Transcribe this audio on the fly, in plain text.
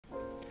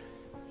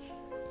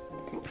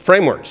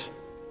Frameworks.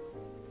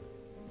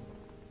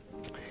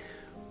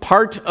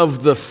 Part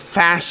of the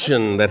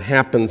fashion that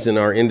happens in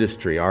our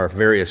industry are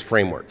various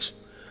frameworks.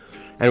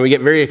 And we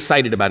get very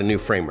excited about a new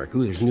framework.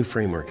 Ooh, there's a new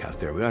framework out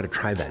there. We ought to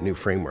try that new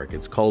framework.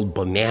 It's called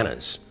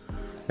bananas.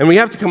 And we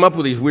have to come up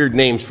with these weird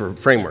names for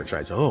frameworks,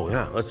 right? So, oh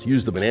yeah, let's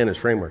use the bananas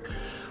framework.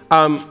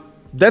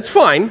 That's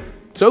fine.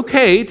 It's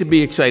okay to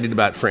be excited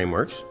about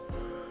frameworks.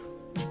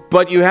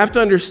 But you have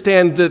to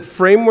understand that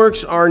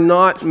frameworks are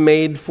not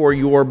made for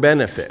your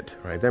benefit,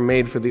 right? They're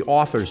made for the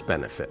author's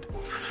benefit.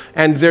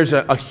 And there's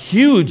a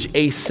huge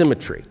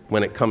asymmetry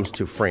when it comes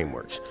to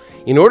frameworks.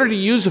 In order to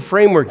use a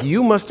framework,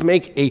 you must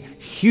make a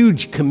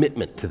huge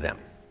commitment to them.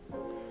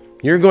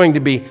 You're going to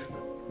be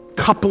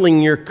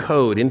coupling your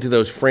code into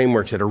those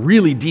frameworks at a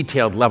really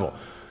detailed level.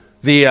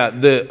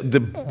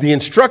 The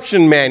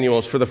instruction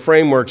manuals for the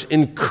frameworks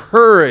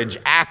encourage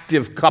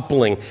active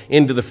coupling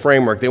into the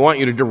framework. They want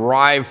you to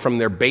derive from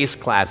their base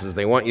classes.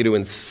 They want you to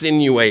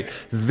insinuate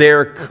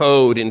their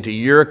code into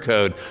your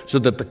code so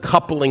that the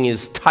coupling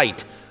is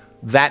tight.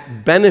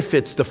 That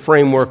benefits the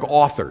framework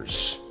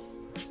authors.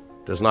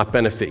 Does not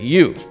benefit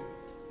you.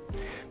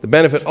 The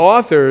benefit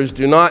authors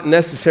do not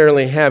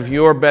necessarily have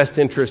your best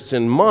interests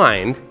in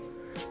mind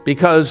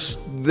because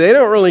they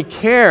don't really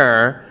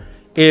care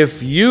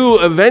if you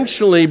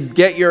eventually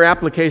get your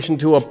application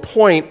to a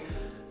point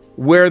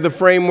where the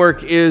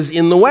framework is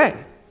in the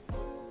way.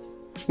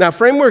 Now,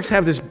 frameworks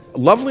have this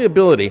lovely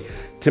ability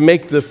to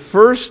make the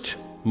first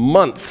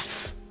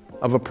months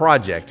of a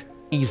project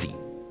easy.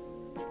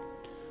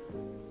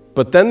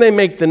 But then they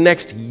make the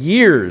next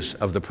years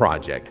of the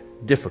project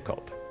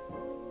difficult.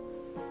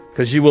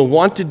 Because you will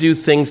want to do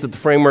things that the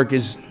framework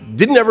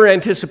didn't ever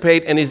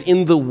anticipate and is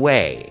in the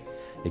way.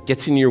 It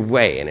gets in your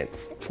way and it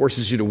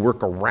forces you to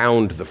work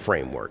around the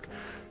framework.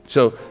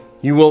 So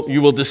you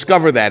will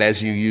discover that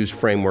as you use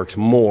frameworks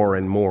more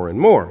and more and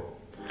more.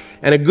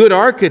 And a good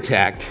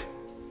architect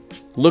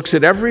looks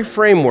at every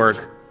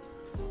framework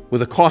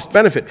with a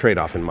cost-benefit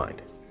trade-off in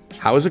mind.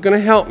 How is it going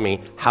to help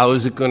me? How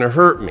is it going to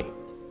hurt me?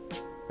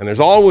 And there's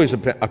always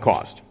a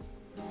cost.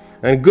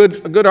 And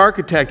a good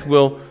architect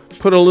will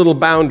put a little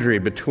boundary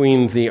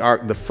between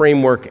the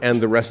framework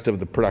and the rest of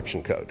the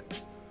production code.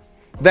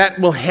 That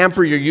will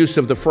hamper your use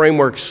of the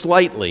framework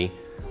slightly,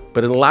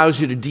 but it allows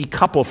you to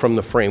decouple from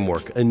the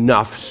framework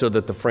enough so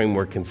that the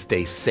framework can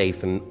stay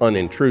safe and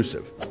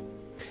unintrusive.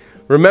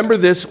 Remember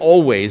this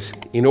always.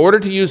 In order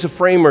to use a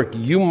framework,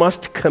 you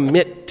must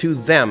commit to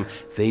them.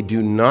 They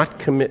do not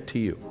commit to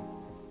you.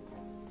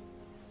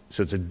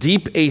 So it's a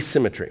deep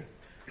asymmetry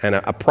and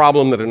a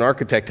problem that an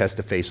architect has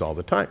to face all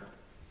the time.